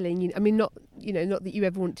lovely feeling. I mean, not that you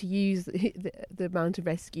ever want to use the mountain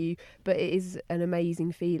rescue, but it is an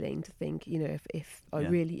amazing feeling to think, if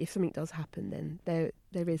something does happen, then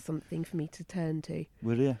there is something for me to turn to.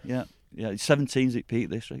 We're here, yeah. It's 17's at Peak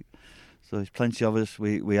District, so there's plenty of us.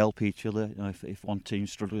 We help each other. If one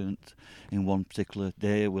team's struggling in one particular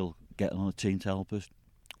day, we'll get another team to help us.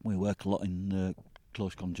 We work a lot in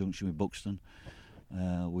close conjunction with Buxton.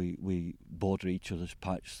 We border each other's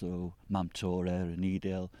patch, so Mamtor and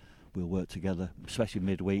Edale, we'll work together, especially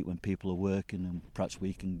midweek when people are working, and perhaps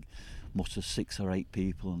we can muster 6 or 8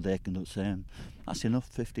 people and they can do the same. That's enough,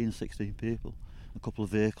 15, 16 people, a couple of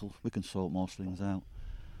vehicles, we can sort most things out.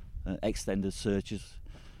 Extended searches,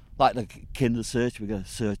 like the kinder search, we get a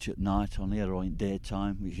search at night on here or in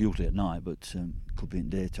daytime. It's usually at night, but could be in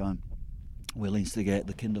daytime. We'll instigate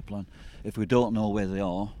the kinder plan. If we don't know where they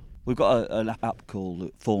are, we've got an app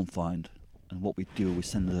called Phone Find, and what we do, we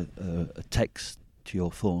send a text to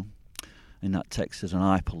your phone. In that text there's an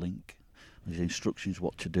hyperlink. There's instructions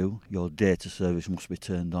what to do. Your data service must be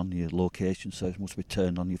turned on, your location service must be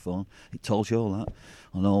turned on your phone. It tells you all that.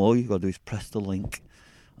 And all you've got to do is press the link,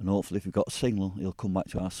 and hopefully if you've got a signal, it'll come back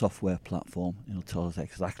to our software platform. It'll tell us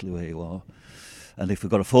exactly where you are. And if we've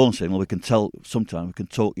got a phone signal, sometimes we can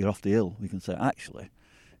talk you off the hill. We can say, actually,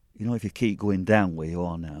 if you keep going down where you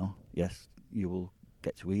are now, yes, you will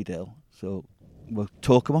get to Edale. So we'll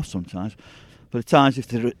talk them off sometimes. But at times, if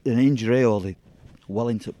there's an injury or they're well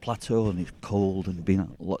into plateau and it's cold and been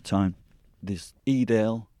out a lot of time, there's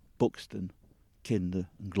Edale, Buxton, Kinder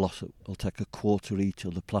and Glossop will take a quarter each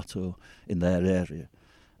of the plateau in their area.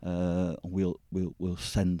 And we'll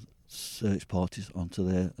send search parties onto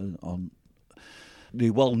there on the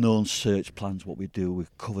well-known search plans. What we do, we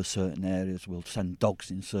cover certain areas. We'll send dogs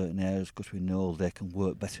in certain areas because we know they can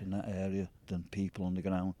work better in that area than people on the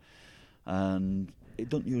ground. And it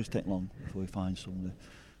doesn't usually take long before we find somebody.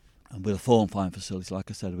 And with a phone find facility, like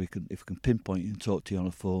I said, if we can pinpoint you and talk to you on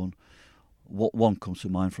a phone. What one comes to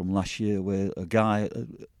mind from last year, where a guy,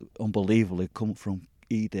 unbelievably, come from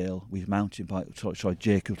Edale with his mountain bike,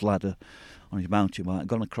 Jacob's Ladder on his mountain bike,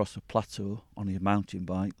 gone across a plateau on his mountain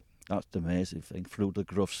bike. That's the amazing thing, through the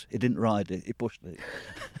gruffs. He didn't ride it, he pushed it.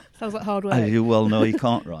 Sounds like hard work. As you well know, you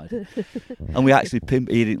can't ride it. And we actually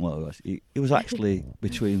he didn't well, it was actually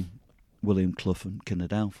between William Clough and Kinder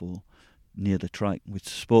Downfall, near the trike. We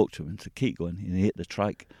spoke to him to keep going, and he hit the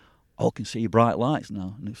trike. I can see bright lights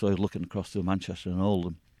now. And so I was looking across to Manchester and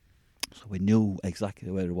Oldham. So we knew exactly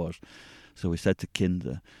where it was. So we said to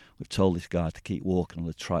Kinder, we've told this guy to keep walking on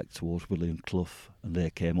the track towards William Clough, and they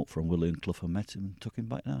came up from William Clough and met him and took him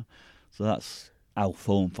back down. So that's how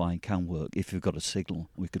phone find can work. If you've got a signal,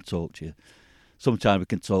 we can talk to you. Sometimes we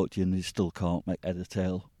can talk to you and you still can't make head or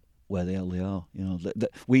tail where the hell they are.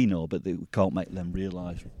 We know, but we can't make them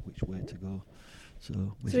realise which way to go.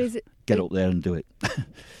 So we get up there and do it.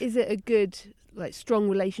 Is it a good, strong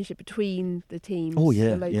relationship between the teams,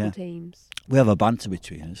 the local teams? We have a banter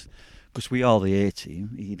between us, because we are the A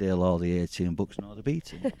team, Edale are the A team, Buxton are the B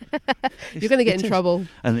team. You're going to get in trouble.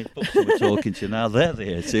 And if Buxton we're talking to now, they're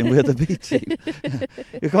the A team, we're the B team.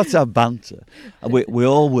 You've got to have banter. And we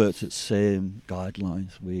all work to the same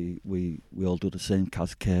guidelines. We all do the same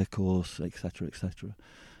CAS care course, etc., etc.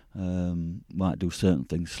 Might do certain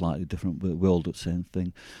things slightly different, but we all do the same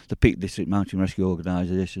thing. The Peak District Mountain Rescue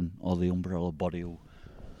Organisation, or the umbrella body who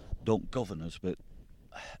don't govern us, but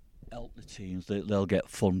help the teams. They'll get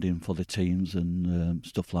funding for the teams and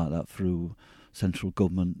stuff like that through central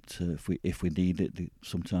government if we need it. They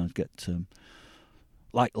sometimes get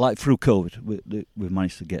like through COVID, we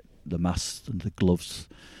managed to get the masks and the gloves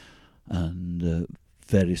and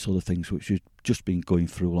various other things which have just been going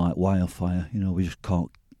through like wildfire. We just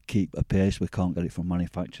can't keep a pace. We can't get it from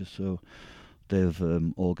manufacturers, so they've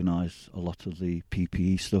organised a lot of the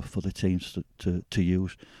PPE stuff for the teams to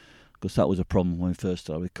use, because that was a problem when we first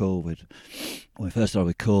started with COVID.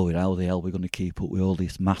 How the hell are we going to keep up with all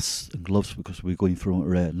these masks and gloves, because we're going through it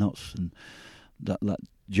rare nuts, and that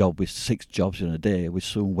job with 6 jobs in a day, we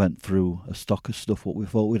soon went through a stock of stuff what we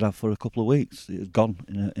thought we'd have for a couple of weeks. It was gone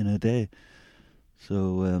in a day.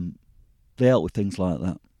 So they help with things like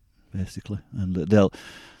that, basically, and they'll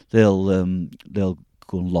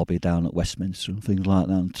go and lobby down at Westminster and things like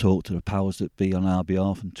that and talk to the powers that be on our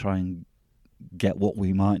behalf and try and get what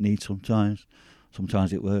we might need sometimes.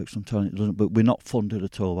 Sometimes it works, sometimes it doesn't, but we're not funded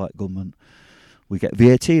at all by government. We get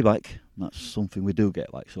VAT back. That's something we do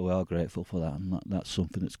get back, so we are grateful for that, and that's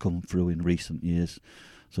something that's come through in recent years.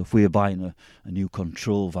 So if we are buying a new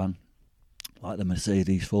control van, like the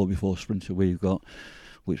Mercedes 4x4 Sprinter we've got,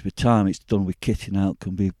 which by the time it's done with kitting out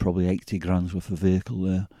can be probably 80 grand's worth of vehicle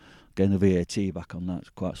there, getting the VAT back on that's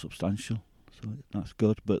quite substantial, so that's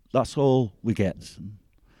good. But that's all we get, and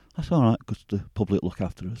that's all right, because the public look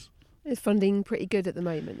after us. Is funding pretty good at the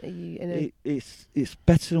moment? Are you in a... It's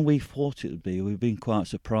better than we thought it would be. We've been quite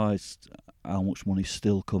surprised how much money's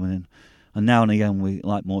still coming in. And now and again, we,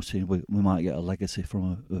 like most things, we might get a legacy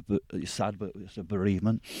from it's sad, but it's a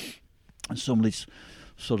bereavement. And somebody's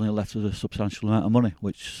suddenly left us a substantial amount of money,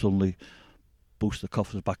 which suddenly boosts the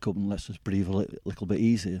coffers back up and lets us breathe a little bit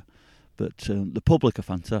easier. But the public are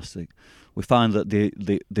fantastic. We find that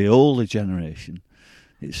the older generation,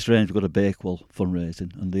 it's strange, we've got a Bakewell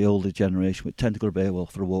fundraising, and the older generation, we tend to go to Bakewell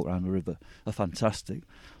for a walk around the river, are fantastic.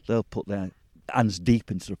 They'll put their hands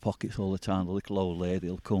deep into their pockets all the time. The little old lady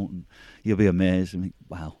will come and you'll be amazed and think,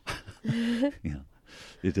 wow.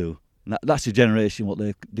 You do. And that's the generation what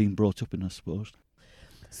they've been brought up in, I suppose.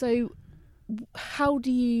 So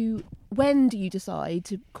when do you decide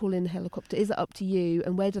to call in a helicopter? Is it up to you,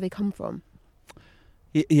 and where do they come from?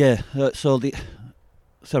 So the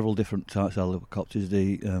several different types of helicopters.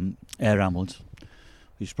 The air ambulance,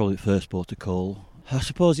 which is probably the first port to call. I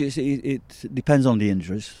suppose it depends on the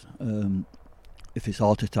injuries. If it's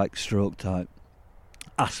heart attack, stroke type,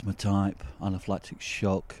 asthma type, anaphylactic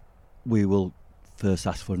shock, we will first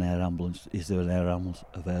ask for an air ambulance. Is there an air ambulance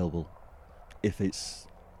available? If it's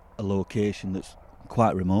a location that's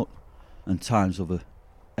quite remote and time's of the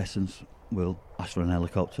essence, we'll ask for an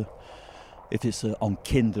helicopter. If it's on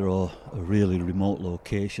Kinder or a really remote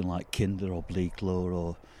location like Kinder or Bleaklow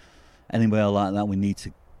or anywhere like that, we need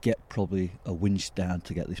to get probably a winch down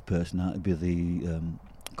to get this person out. It'd be the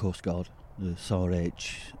Coast Guard, the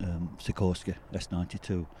SAR-H Sikorsky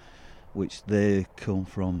S-92, which they come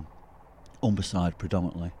from Humberside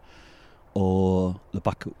predominantly, or the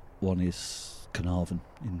backup one is Carnarvon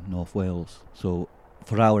in North Wales. So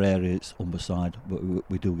for our area it's Humberside, but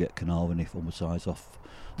we do get Carnarvon if Humberside's off.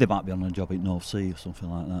 They might be on a job at North Sea or something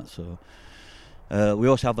like that. So we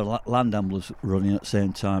also have a land ambulance running at the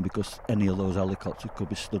same time, because any of those helicopters could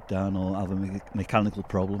be stood down or have a mechanical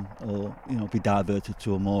problem, or be diverted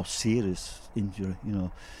to a more serious injury.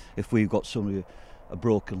 If we've got somebody a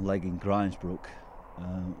broken leg in Grimesbrook,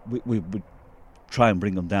 we would try and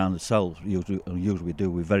bring them down ourselves. Usually we do.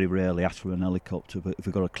 We very rarely ask for an helicopter, but if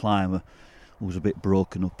we've got a climber who's a bit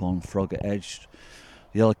broken up on Froggatt Edge,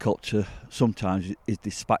 the helicopter sometimes is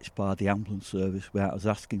dispatched by the ambulance service without us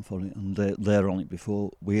asking for it, and they're on it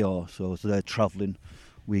before we are. So as they're travelling,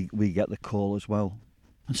 we get the call as well.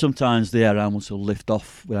 And sometimes the air ambulance will lift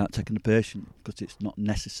off without taking the patient because it's not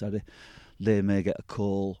necessary. They may get a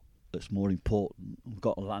call that's more important. We've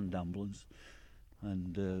got a land ambulance,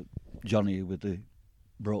 and Johnny with the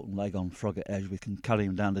broken leg on Froggatt Edge, we can carry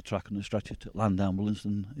him down the track on the stretcher to land ambulance,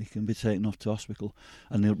 and he can be taken off to hospital,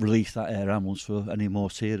 and they'll release that air ambulance for any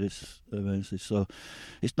more serious emergencies. So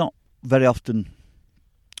it's not very often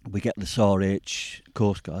we get the SAR-H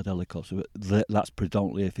Coast Guard helicopter, but that's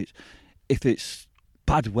predominantly if it's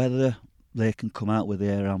bad weather, they can come out where the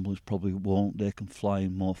air ambulance probably won't. They can fly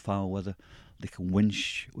in more foul weather. They can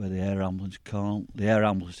winch where the air ambulance can't. The air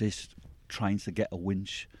ambulance is trying to get a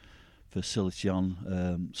winch facility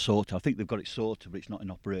on Sorta. I think they've got it sorted, but it's not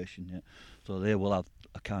in operation yet. So they will have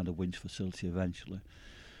a kind of winch facility eventually.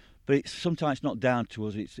 But it's sometimes not down to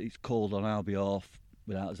us. It's called on our behalf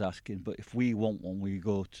without us asking. But if we want one, we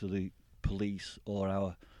go to the police or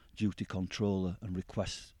our duty controller and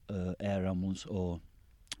request air ambulance or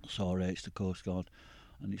SAR-H, the Coast Guard.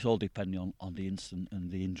 And it's all depending on the incident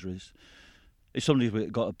and the injuries. if somebody's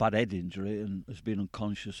got a bad head injury and has been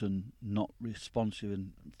unconscious and not responsive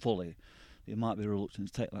and fully, they might be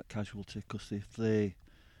reluctant to take that casualty, because if they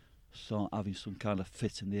start having some kind of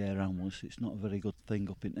fit in the air ambulance, it's not a very good thing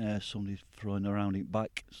up in air, somebody's throwing around it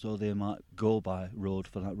back, so they might go by road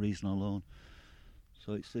for that reason alone.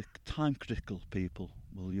 So it's the time critical people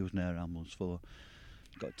will use an air ambulance for.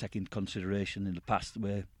 Got to take into consideration in the past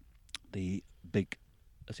where the big,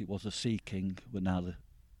 as it was, the Sea King, but now the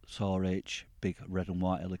SAR-H, big red and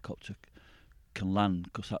white helicopter, can land,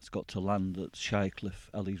 because that's got to land at Shirecliffe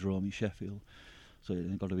Aerodrome in Sheffield. So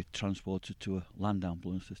they've got to be transported to a land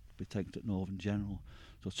ambulance to be taken to Northern General.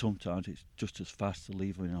 So sometimes it's just as fast to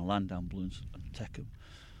leave them in a land ambulance and take them.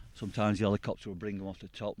 Sometimes the helicopter will bring them off the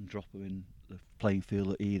top and drop them in the playing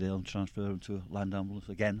field at Edale and transfer them to a land ambulance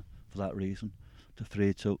again for that reason, to free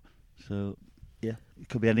it up. So yeah, it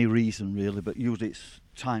could be any reason really, but usually it's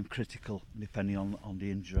time critical depending on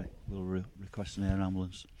the injury. We'll request an air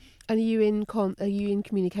ambulance. And are you in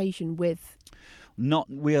communication with?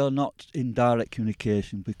 We are not in direct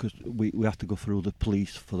communication, because we have to go through the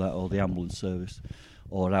police for that, or the ambulance service,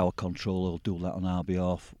 or our controller will do that on our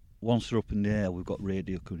behalf. Once they're up in the air, we've got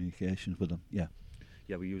radio communications with them. Yeah,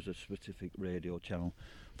 we use a specific radio channel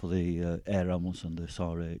for the air ambulance and the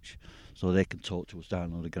SAR-H, so they can talk to us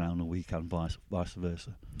down on the ground, and we can vice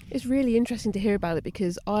versa. It's really interesting to hear about it,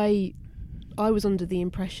 because I was under the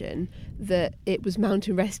impression that it was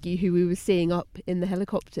Mountain Rescue who we were seeing up in the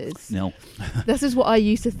helicopters. No. This is what I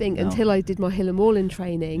used to think until I did my hill and moorland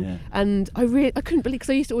training. Yeah. And I couldn't believe,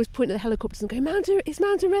 because I used to always point at the helicopters and go, it's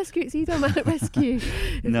Mountain Rescue, it's Edale Mountain Rescue.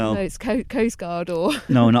 No, it's Coast Guard or...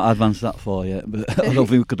 No, not advanced that far yet, but I don't think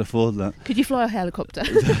we could afford that. Could you fly a helicopter?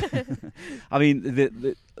 I mean,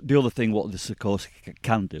 the other thing what the Sikorsky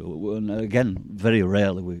can do, and again, very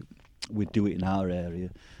rarely we do it in our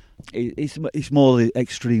area, it's more the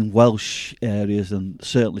extreme Welsh areas, and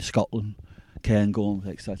certainly Scotland, Cairngorm,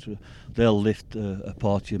 etc. They'll lift a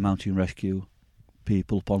party of Mountain Rescue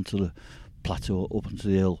people up onto the plateau, up onto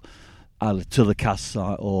the hill, either to the cast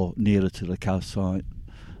site or nearer to the cast site.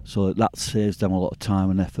 So that saves them a lot of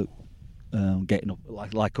time and effort getting up.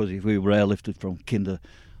 Like us, if we were airlifted from Kinder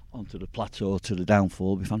onto the plateau to the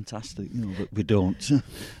downfall, it'd be fantastic, but we don't.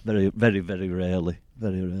 Very, very, very rarely.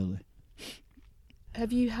 Very rarely.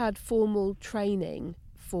 Have you had formal training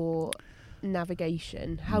for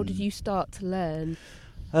navigation? How did you start to learn?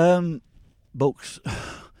 Books. I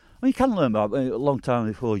mean, you can learn about it a long time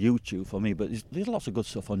before YouTube for me, but there's lots of good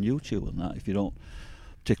stuff on YouTube and that, if you don't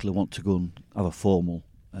particularly want to go and have a formal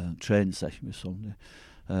training session with somebody.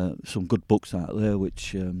 Some good books out there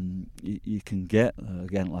which you can get,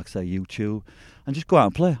 again, like I say, YouTube, and just go out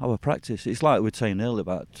and play, have a practice. It's like we were saying earlier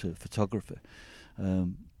about photography.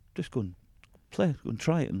 Just go and play and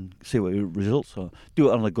try it and see what your results are. Do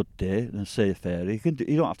it on a good day in a safe area. You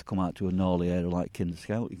don't have to come out to a gnarly area like Kinder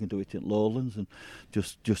Scout. You can do it in lowlands and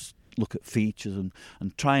just look at features and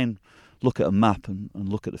try and look at a map and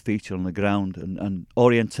look at the feature on the ground and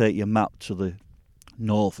orientate your map to the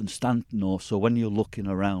north and stand north. So when you're looking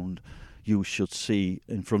around, you should see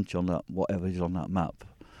in front of you on that, whatever is on that map,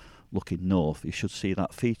 looking north, you should see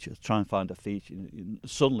that feature. Try and find a feature.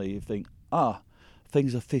 Suddenly you think,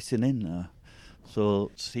 things are fitting in there.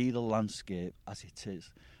 So see the landscape as it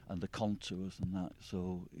is and the contours and that.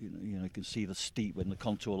 So you can see the steep when the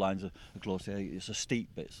contour lines are close. It's a steep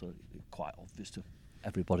bit, so it's quite obvious to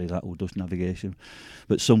everybody that who does navigation.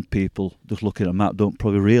 But some people just looking at a map don't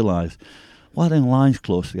probably realise why them lines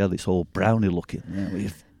close together. It's all browny looking.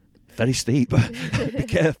 It's very steep. Be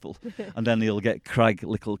careful. And then you'll get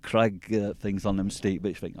little crag things on them steep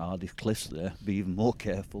bits. You think, there's cliffs there. Be even more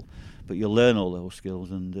careful. But you'll learn all those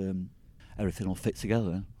skills and everything will fit together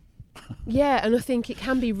then. Yeah, and I think it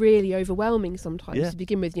can be really overwhelming sometimes to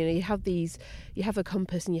begin with. You have a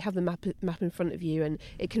compass and you have the map in front of you, and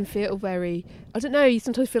it can feel very, I don't know, you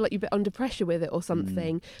sometimes feel like you're a bit under pressure with it or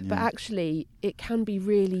something, but actually it can be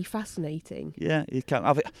really fascinating. Yeah, you can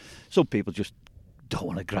have it. Some people just don't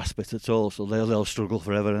want to grasp it at all, so they'll struggle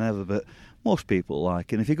forever and ever, but most people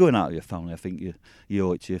like, and if you're going out with your family, I think you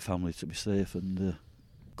owe it to your family to be safe and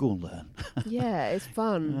go and learn. Yeah, it's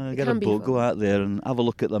fun. Get a book, go out there and have a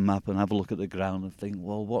look at the map and have a look at the ground and think,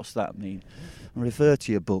 well, what's that mean? And refer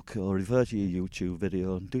to your book or refer to your YouTube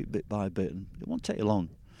video and do it bit by bit, and it won't take you long.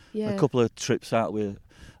 Yeah. A couple of trips out with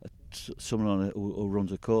someone who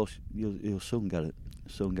runs a course, you'll soon get it.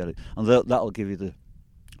 And that'll give you the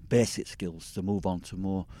basic skills to move on to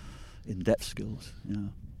more in-depth skills.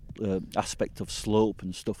 aspect of slope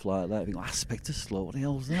and stuff like that. I think, aspect of slope, what the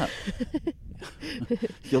hell's that?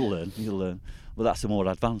 You'll learn. But that's the more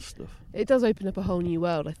advanced stuff. It does open up a whole new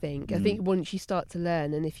world, I think. I think once you start to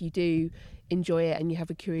learn, and if you do enjoy it and you have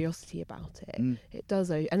a curiosity about it, it does.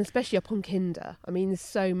 And especially up on Kinder. I mean, there's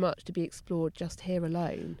so much to be explored just here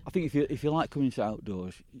alone. I think if you like coming to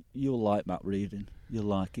outdoors, you'll like map reading. You'll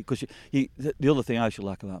like it. Because the other thing I should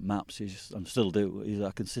like about maps is, and still do, is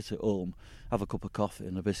I can sit at home, have a cup of coffee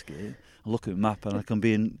and a biscuit, and look at a map, and I can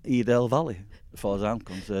be in Edale Valley, as far as I'm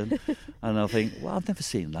concerned. And I think, well, I've never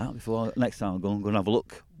seen that before. Next time I'm going to have a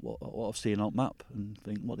look what I've seen on map and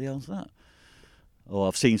think, what the hell's that? Or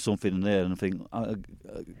I've seen something in there and I think,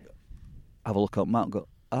 have a look at map and go,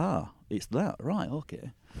 it's that, right,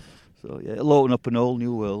 okay. So yeah, it'll open up an whole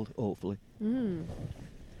new world, hopefully.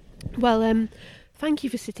 Well, thank you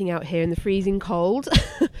for sitting out here in the freezing cold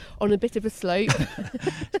on a bit of a slope.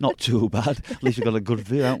 It's not too bad. At least we've got a good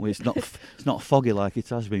view, haven't we? It's not foggy like it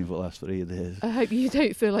has been for the last 3 days. I hope you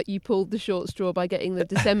don't feel like you pulled the short straw by getting the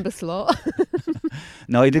December slot.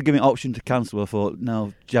 No, he did give me an option to cancel. I thought,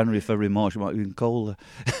 no, January, February, March might be even colder.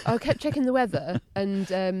 I kept checking the weather,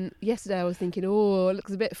 and yesterday I was thinking, it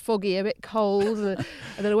looks a bit foggy, a bit cold, and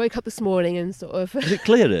then I woke up this morning and sort of... Was it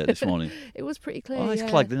clear there this morning? It was pretty clear, it's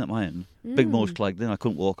clagged in at my end. Big Moor's clagged in. I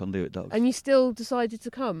couldn't walk on Dewitt Docks. And you still decided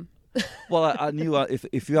to come? Well, I knew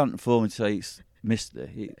if you hadn't phoned me to say it's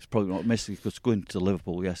misty, it's probably not misty, because going to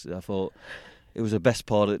Liverpool yesterday, I thought it was the best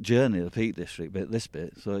part of the journey, the Peak District this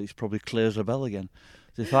bit, so it's probably clear as a bell again.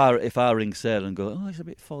 So if I ring Sarah and go, it's a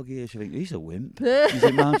bit foggy here, she think he's a wimp. He's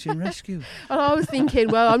in mountain rescue. And I was thinking,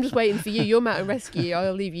 well, I'm just waiting for you. You're mountain rescue.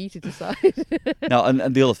 I'll leave you to decide. No,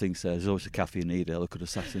 and the other thing, Sarah, there's always a cafe in Edale I could have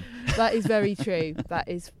sat in. That is very true. That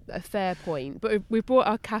is a fair point. But we've brought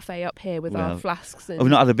our cafe up here with our flasks. And...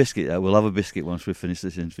 We've not had a biscuit yet. We'll have a biscuit once we finish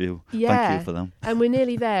this interview. Yeah. Thank you for them. And we're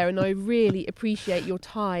nearly there, and I really appreciate your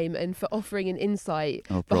time and for offering an insight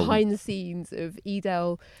behind the scenes of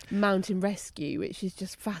Edale Mountain Rescue, which is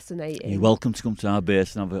just fascinating. You're welcome to come to our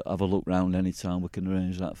base and have a look round any time. We can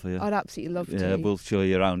arrange that for you. I'd absolutely love to. Yeah, we'll show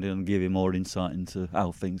you around and give you more insight into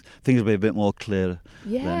how things will be a bit more clearer.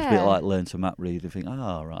 Yeah. Then. It's a bit like learn to map read and think, right,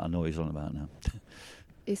 I know what he's on about now.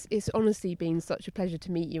 It's honestly been such a pleasure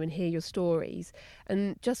to meet you and hear your stories.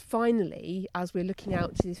 And just finally, as we're looking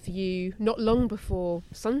out to this view, not long before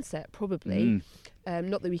sunset probably,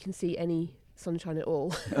 not that we can see any sunshine at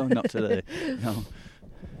all. No, not today. No.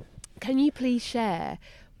 Can you please share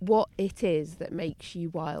what it is that makes you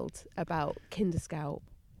wild about Kinder Scout?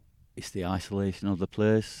 It's the isolation of the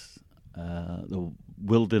place, the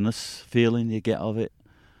wilderness feeling you get of it,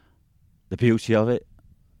 the beauty of it,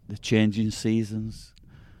 the changing seasons,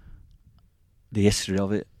 the history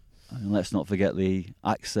of it. And let's not forget the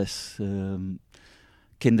access,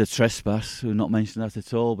 Kinder Trespass, we've not mentioned that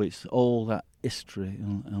at all, but it's all that history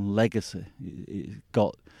and legacy it's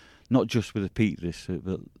got, not just with the Peak District,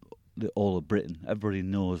 but all of Britain. Everybody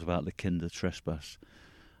knows about the Kinder Trespass,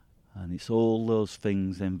 and it's all those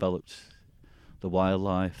things enveloped: the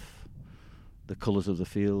wildlife, the colours of the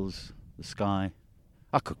fields, the sky.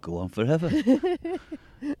 I could go on forever.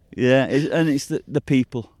 Yeah, and it's the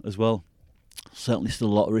people as well. Certainly still a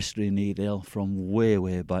lot of history in Edale from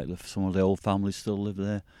way back. Some of the old families still live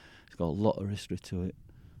there. It's got a lot of history to it.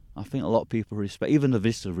 I think a lot of people respect, even the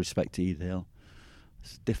visitors respect Edale.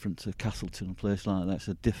 It's different to Castleton, a place like that. It's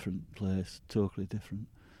a different place, totally different.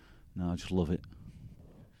 No, I just love it.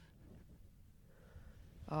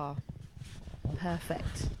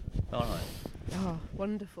 Perfect. All right.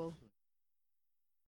 Wonderful.